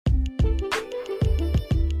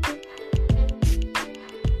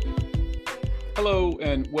Hello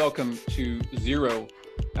and welcome to Zero,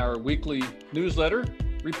 our weekly newsletter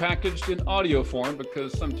repackaged in audio form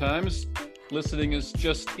because sometimes listening is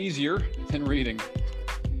just easier than reading.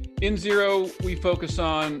 In Zero, we focus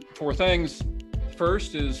on four things.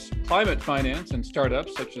 First is climate finance and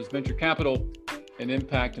startups such as venture capital and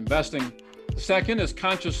impact investing. The second is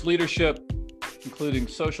conscious leadership, including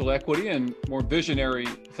social equity and more visionary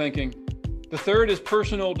thinking. The third is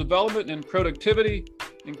personal development and productivity,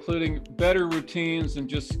 including better routines and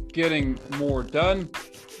just getting more done.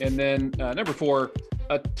 And then number four,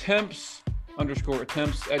 attempts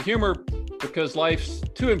at humor, because life's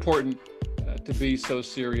too important to be so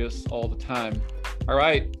serious all the time. All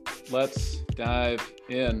right, let's dive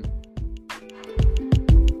in.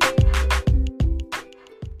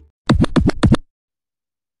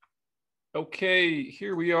 Okay,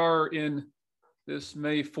 here we are in this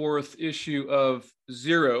May 4th issue of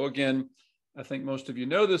Zero. Again, I think most of you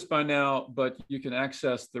know this by now, but you can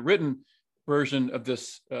access the written version of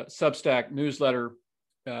this Substack newsletter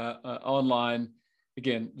online.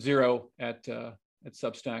 Again, Zero at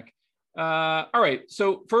Substack. All right,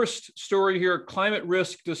 so first story here, climate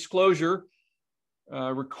risk disclosure,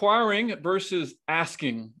 requiring versus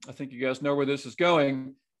asking. I think you guys know where this is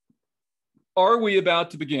going. Are we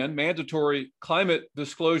about to begin mandatory climate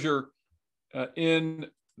disclosure in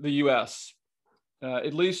the US?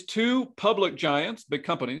 At least two public giants, big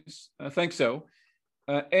companies, think so.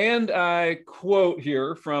 And I quote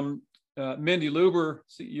here from Mindy Luber,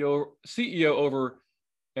 CEO over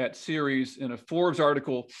at Ceres, in a Forbes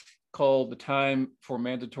article called "The Time for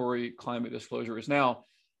Mandatory Climate Disclosure Is Now."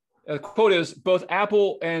 The quote is, both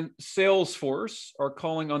Apple and Salesforce are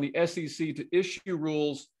calling on the SEC to issue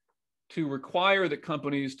rules to require that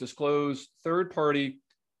companies disclose third-party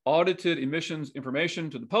audited emissions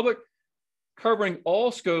information to the public, covering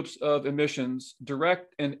all scopes of emissions,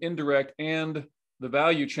 direct and indirect, and the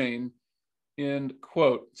value chain, end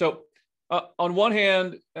quote. So on one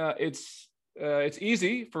hand, it's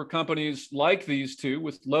easy for companies like these two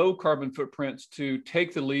with low carbon footprints to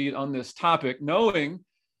take the lead on this topic, knowing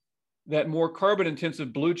that more carbon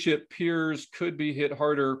intensive blue chip peers could be hit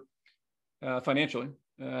harder financially.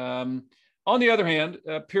 On the other hand,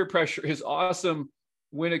 peer pressure is awesome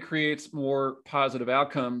when it creates more positive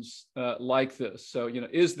outcomes like this. So,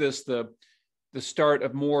 is this the start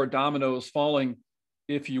of more dominoes falling,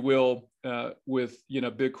 if you will, with,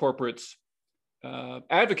 big corporates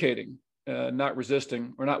advocating, not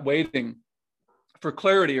resisting or not waiting for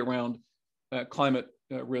clarity around climate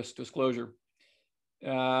risk disclosure?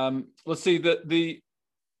 Let's see, the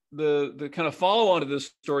kind of follow on to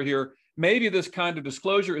this story here. Maybe this kind of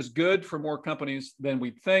disclosure is good for more companies than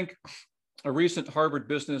we think. A recent Harvard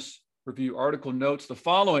Business Review article notes the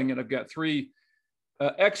following, and I've got three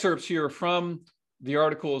excerpts here from the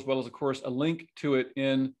article, as well as, of course, a link to it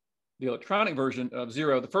in the electronic version of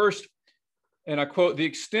Zero. The first, and I quote, the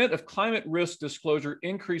extent of climate risk disclosure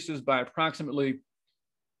increases by approximately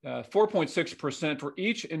 4.6% for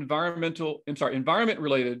each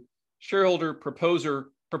environment-related shareholder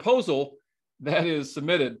proposal that is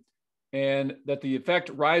submitted, and that the effect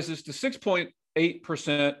rises to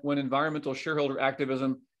 6.8% when environmental shareholder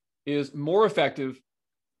activism is more effective,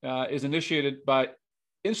 is initiated by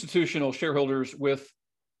institutional shareholders with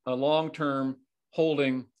a long-term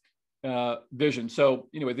holding vision. So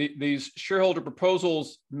anyway, these shareholder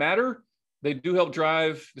proposals matter. They do help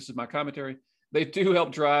drive, this is my commentary, they do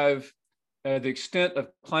help drive the extent of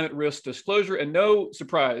climate risk disclosure, and no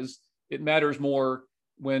surprise, it matters more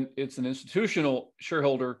when it's an institutional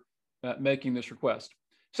shareholder making this request.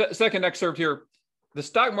 Second excerpt here, the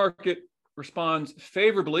stock market responds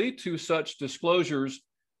favorably to such disclosures,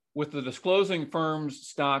 with the disclosing firm's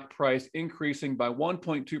stock price increasing by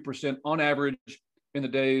 1.2% on average in the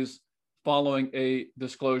days following a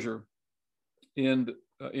disclosure, end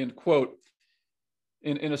quote.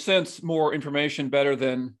 In a sense, more information better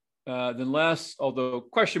than less, although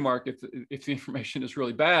question mark if the information is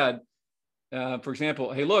really bad. For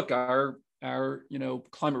example, hey, look, our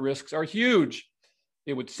climate risks are huge.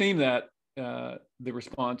 It would seem that the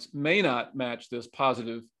response may not match this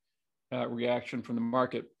positive reaction from the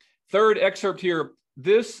market. Third excerpt here,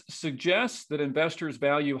 this suggests that investors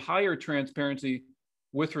value higher transparency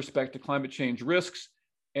with respect to climate change risks,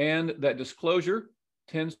 and that disclosure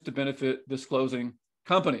tends to benefit disclosing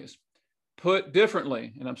companies. Put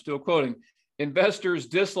differently, and I'm still quoting, investors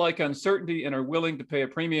dislike uncertainty and are willing to pay a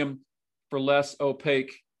premium for less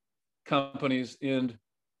opaque companies, end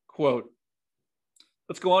quote.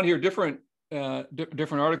 Let's go on here. Different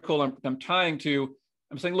article I'm tying to.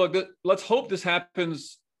 I'm saying, look, let's hope this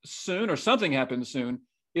happens soon, or something happens soon.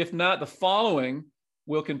 If not, the following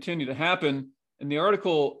will continue to happen. And the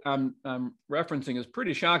article I'm referencing is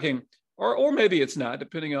pretty shocking, or maybe it's not,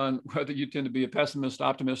 depending on whether you tend to be a pessimist,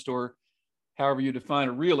 optimist, or however you define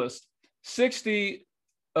a realist. 60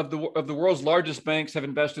 of the world's largest banks have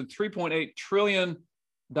invested $3.8 trillion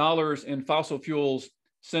in fossil fuels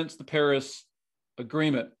since the Paris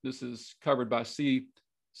Agreement. This is covered by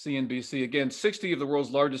CNBC. Again, 60 of the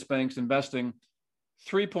world's largest banks investing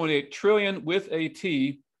 $3.8 trillion with a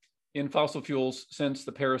T in fossil fuels since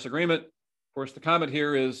the Paris Agreement. Of course, the comment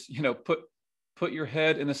here is, put your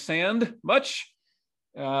head in the sand much.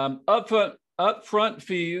 Upfront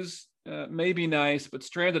fees may be nice, but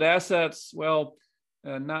stranded assets, well,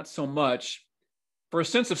 not so much. For a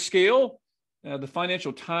sense of scale, the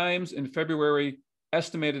Financial Times in February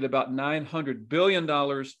estimated about $900 billion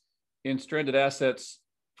in stranded assets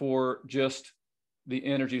for just the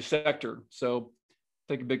energy sector. So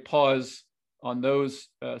take a big pause on those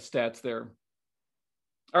stats there.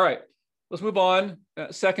 All right, let's move on.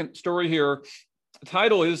 Second story here. The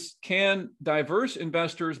title is, Can Diverse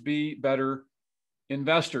Investors Be Better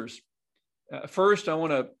Investors? First, I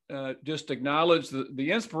want to just acknowledge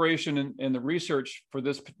the inspiration and the research for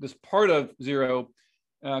this part of Zero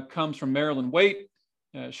comes from Marilyn Waite.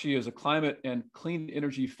 She is a climate and clean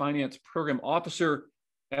energy finance program officer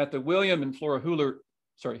at the William and Flora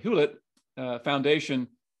Hewlett Foundation,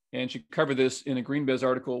 and she covered this in a GreenBiz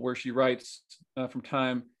article where she writes from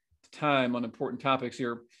time to time on important topics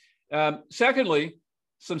here. Secondly,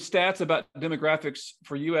 some stats about demographics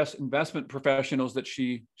for U.S. investment professionals that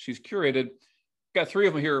she's curated. Got three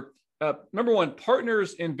of them here. Number one,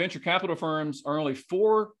 partners in venture capital firms are only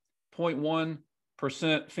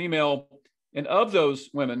 4.1% female, and of those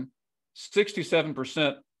women,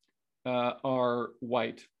 67% are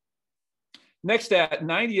white. Next stat,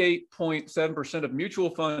 98.7% of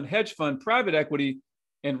mutual fund, hedge fund, private equity,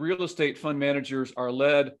 and real estate fund managers are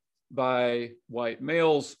led by white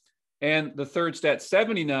males. And the third stat,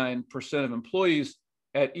 79% of employees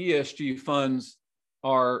at ESG funds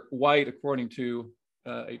are white, according to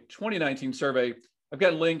a 2019 survey. I've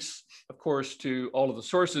got links, of course, to all of the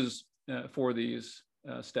sources for these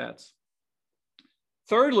stats.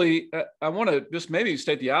 Thirdly, I want to just maybe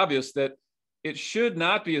state the obvious that it should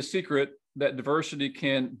not be a secret that diversity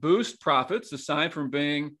can boost profits, aside from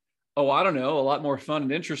being, a lot more fun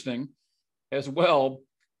and interesting as well.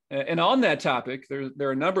 And on that topic, there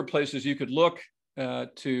are a number of places you could look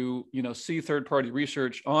to see third-party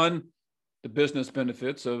research on the business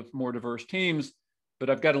benefits of more diverse teams. But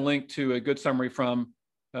I've got a link to a good summary from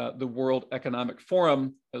the World Economic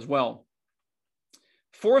Forum as well.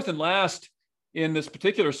 Fourth and last in this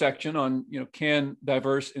particular section on can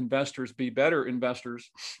diverse investors be better investors,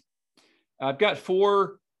 I've got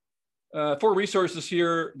four resources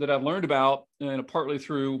here that I've learned about, and partly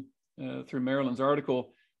through Marilyn's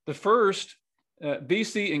article. The first,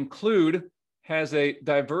 VC Include, has a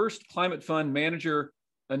diverse climate fund manager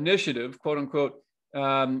initiative, quote unquote,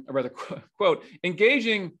 quote,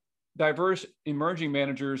 engaging diverse emerging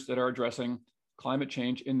managers that are addressing climate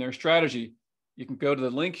change in their strategy. You can go to the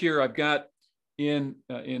link here I've got in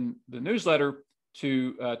the newsletter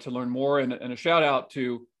to learn more, and a shout out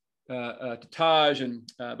to Taj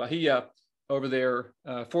and Bahia over there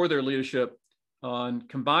for their leadership on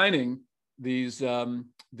combining these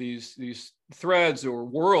threads or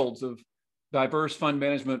worlds of diverse fund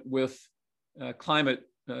management with climate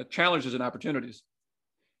challenges and opportunities.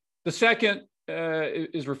 The second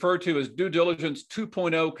is referred to as Due Diligence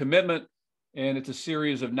 2.0 Commitment, and it's a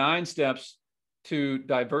series of 9 steps to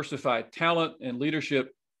diversify talent and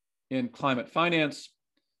leadership in climate finance.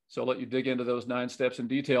 So I'll let you dig into those 9 steps in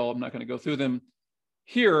detail. I'm not going to go through them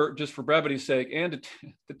here, just for brevity's sake, and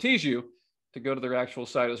to tease you to go to their actual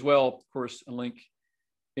site as well. Of course, a link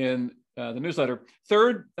in the newsletter.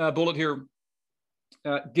 Third bullet here,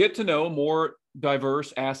 get to know more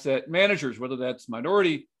diverse asset managers, whether that's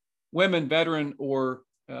minority, women, veteran, or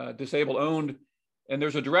disabled owned. And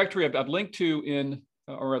there's a directory I've linked to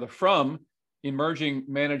from Emerging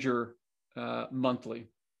Manager Monthly.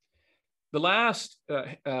 The last,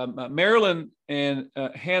 Marilyn and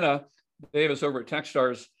Hannah Davis over at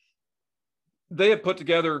Techstars, they have put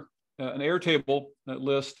together an Airtable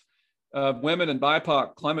list of women and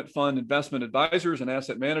BIPOC climate fund investment advisors and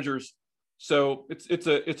asset managers. So it's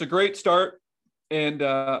a great start, and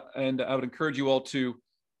I would encourage you all to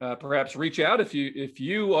perhaps reach out if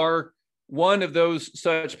you are one of those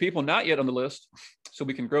such people not yet on the list, so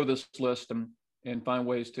we can grow this list and find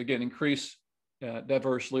ways to again increase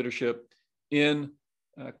diverse leadership in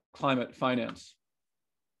climate finance.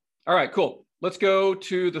 All right, cool. Let's go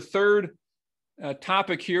to the third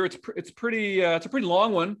topic here. It's a pretty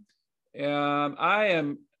long one. I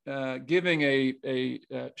am giving a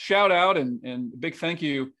shout out and big thank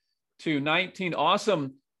you to 19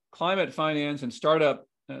 awesome climate finance and startup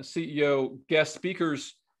CEO guest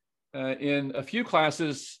speakers in a few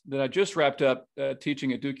classes that I just wrapped up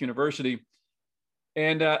teaching at Duke University.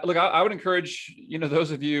 And look, I would encourage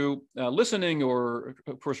those of you listening or,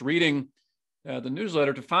 of course, reading the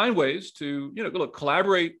newsletter to find ways to look,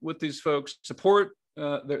 collaborate with these folks, support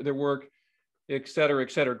their work, et cetera,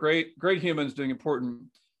 et cetera. Great humans doing important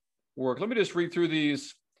work. Let me just read through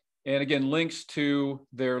these, and again, links to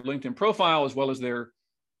their LinkedIn profile as well as their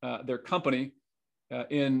company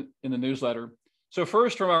in the newsletter. So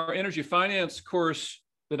first, from our energy finance course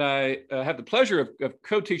that I have the pleasure of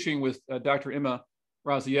co-teaching with Dr. Emma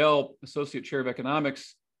Raziel, Associate Chair of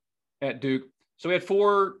Economics at Duke. So we had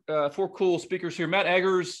four cool speakers here: Matt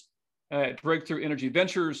Eggers at Breakthrough Energy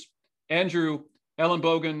Ventures, Andrew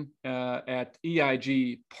Ellenbogen at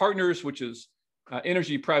EIG Partners, which is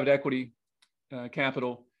energy private equity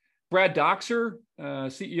capital, Brad Doxer,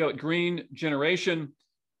 CEO at Green Generation,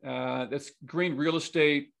 that's green real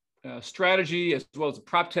estate strategy as well as a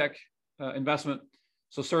prop tech investment,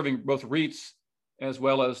 so serving both REITs as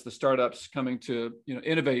well as the startups coming to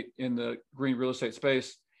innovate in the green real estate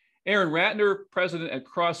space. Aaron Ratner, president at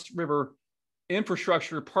Cross River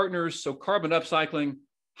Infrastructure Partners, so carbon upcycling,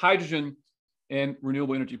 hydrogen, and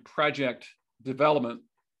renewable energy project development.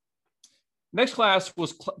 Next class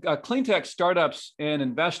was clean tech startups and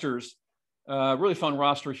investors. Really fun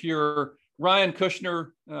roster here. Ryan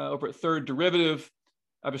Kushner over at Third Derivative.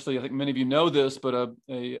 Obviously, I think many of you know this, but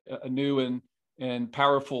a new and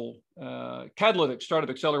powerful catalytic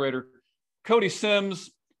startup accelerator. Cody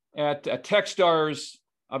Sims at Techstars,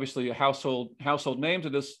 obviously a household name to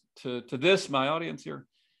this my audience here.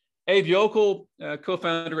 Abe Yokel,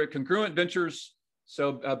 co-founder at Congruent Ventures.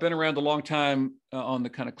 So I've been around a long time on the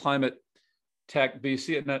kind of climate tech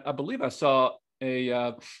VC, and I believe I saw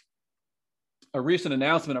a recent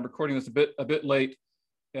announcement. I'm recording this a bit late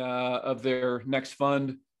of their next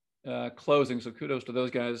fund closing. So kudos to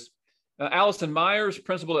those guys. Allison Myers,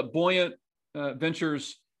 principal at Buoyant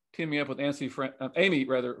Ventures, teaming up with Amy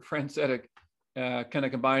Francetic, kind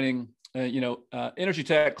of combining energy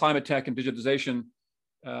tech, climate tech, and digitization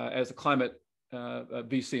as a climate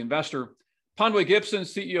VC investor. Pondway Gibson,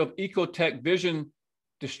 CEO of Ecotech Vision,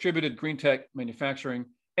 distributed green tech manufacturing.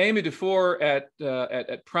 Amy Dufour at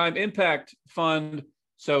Prime Impact Fund,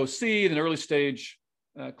 so seed and early stage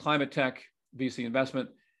climate tech VC investment.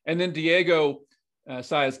 And then Diego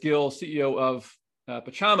Saez-Gil, CEO of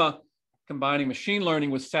Pachama, combining machine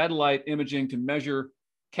learning with satellite imaging to measure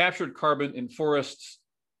captured carbon in forests.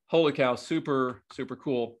 Holy cow, super, super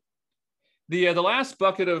cool. The last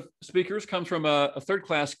bucket of speakers comes from a third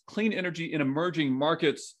class, Clean Energy in Emerging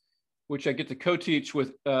Markets, which I get to co-teach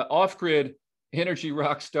with off-grid energy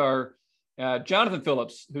rock star Jonathan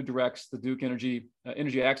Phillips, who directs the Duke Energy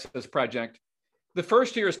Access Project. The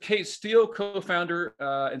first here is Kate Steele, co-founder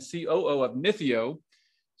and COO of Nithio,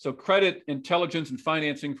 so credit, intelligence, and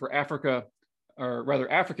financing for Africa, or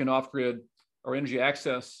rather African off-grid or energy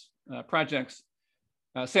access projects.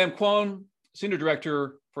 Sam Kwon, Senior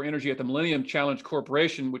Director for Energy at the Millennium Challenge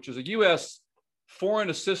Corporation, which is a U.S. foreign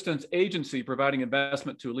assistance agency providing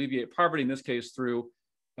investment to alleviate poverty, in this case through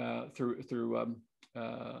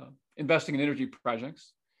investing in energy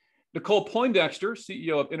projects. Nicole Poindexter,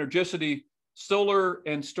 CEO of Energicity, solar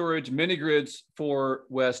and storage mini grids for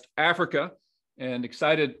West Africa, and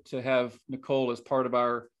excited to have Nicole as part of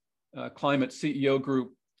our climate CEO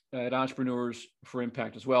group at Entrepreneurs for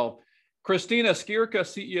Impact as well. Christina Skierka,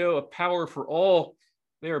 CEO of Power for All.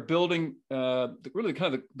 They are building really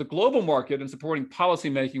kind of the global market and supporting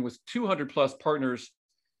policymaking with 200 plus partners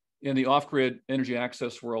in the off-grid energy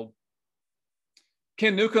access world.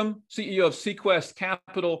 Ken Newcomb, CEO of Sequest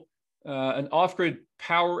Capital, an off-grid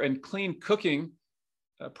power and clean cooking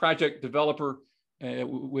project developer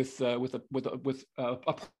with a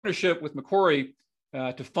partnership with Macquarie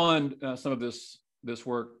to fund some of this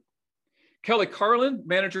work. Kelly Carlin,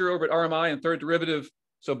 manager over at RMI and Third Derivative,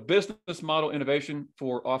 so business model innovation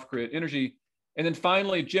for off-grid energy. And then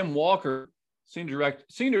finally, Jim Walker,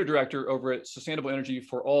 senior director over at Sustainable Energy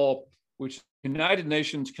for All, which is United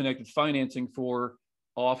Nations connected financing for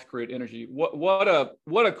off-grid energy. What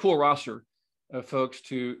a cool roster of folks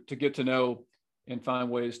to get to know and find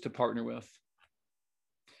ways to partner with.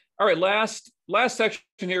 All right, last section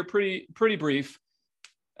here, pretty brief.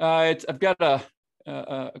 I've got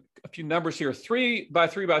a few numbers here,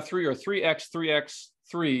 3x3x3 or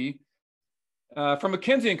 3x3x3 from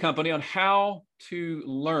McKinsey & Company on how to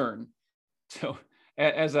learn. So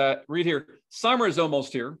as I read here, summer is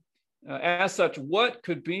almost here. As such, what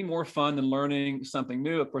could be more fun than learning something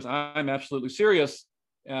new? Of course, I'm absolutely serious,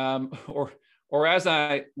 or as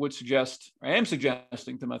I would suggest, I am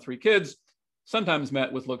suggesting to my 3 kids, sometimes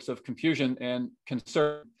met with looks of confusion and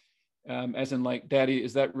concern, as in like, Daddy,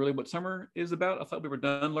 is that really what summer is about? I thought we were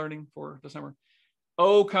done learning for the summer.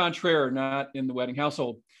 Au contraire, not in the Wedding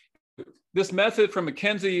household. This method from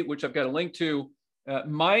McKinsey, which I've got a link to,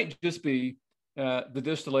 might just be the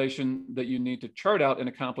distillation that you need to chart out and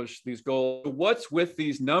accomplish these goals. What's with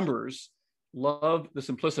these numbers? Love the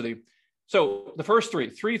simplicity. So the first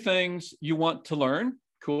three things you want to learn.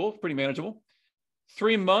 Cool, pretty manageable.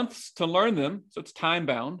 3 months to learn them. So it's time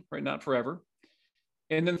bound, right? Not forever.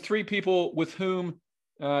 And then 3 people with whom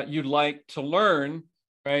you'd like to learn,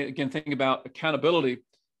 right? Again, thinking about accountability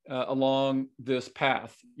along this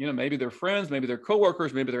path. You know, maybe they're friends, maybe they're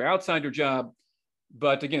coworkers, maybe they're outside your job.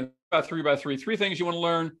 But again, about 3 by 3, 3 things you want to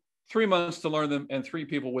learn, 3 months to learn them, and 3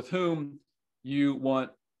 people with whom you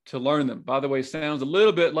want to learn them. By the way, sounds a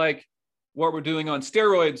little bit like what we're doing on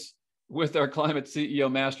steroids with our Climate CEO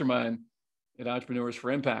Mastermind at Entrepreneurs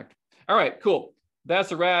for Impact. All right, cool.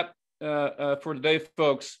 That's a wrap for today,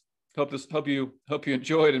 folks. Hope you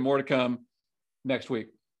enjoyed, and more to come next week.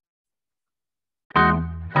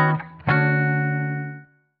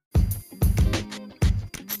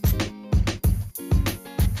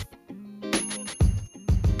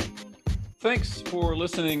 Thanks for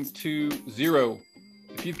listening to Zero.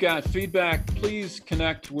 If you've got feedback, please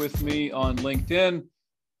connect with me on LinkedIn.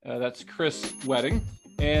 That's Chris Wedding,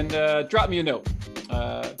 and drop me a note.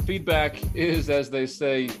 Feedback is, as they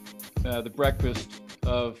say, the breakfast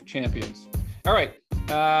of champions. All right.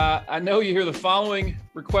 I know you hear the following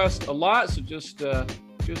request a lot, so just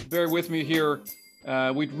bear with me here.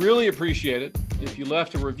 We'd really appreciate it if you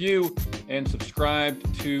left a review and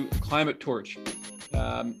subscribed to Climate Torch.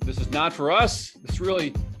 This is not for us. This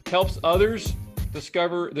really helps others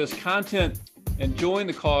discover this content and join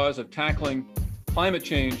the cause of tackling climate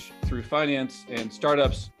change through finance and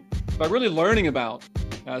startups by really learning about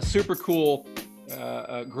super cool,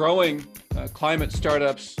 growing climate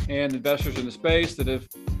startups and investors in the space that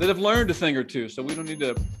have learned a thing or two. So we don't need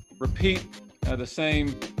to repeat the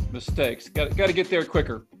same mistakes. Got to get there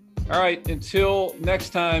quicker. All right, until next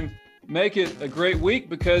time, make it a great week,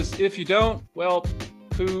 because if you don't, well,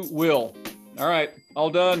 who will? All right, all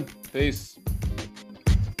done. Peace.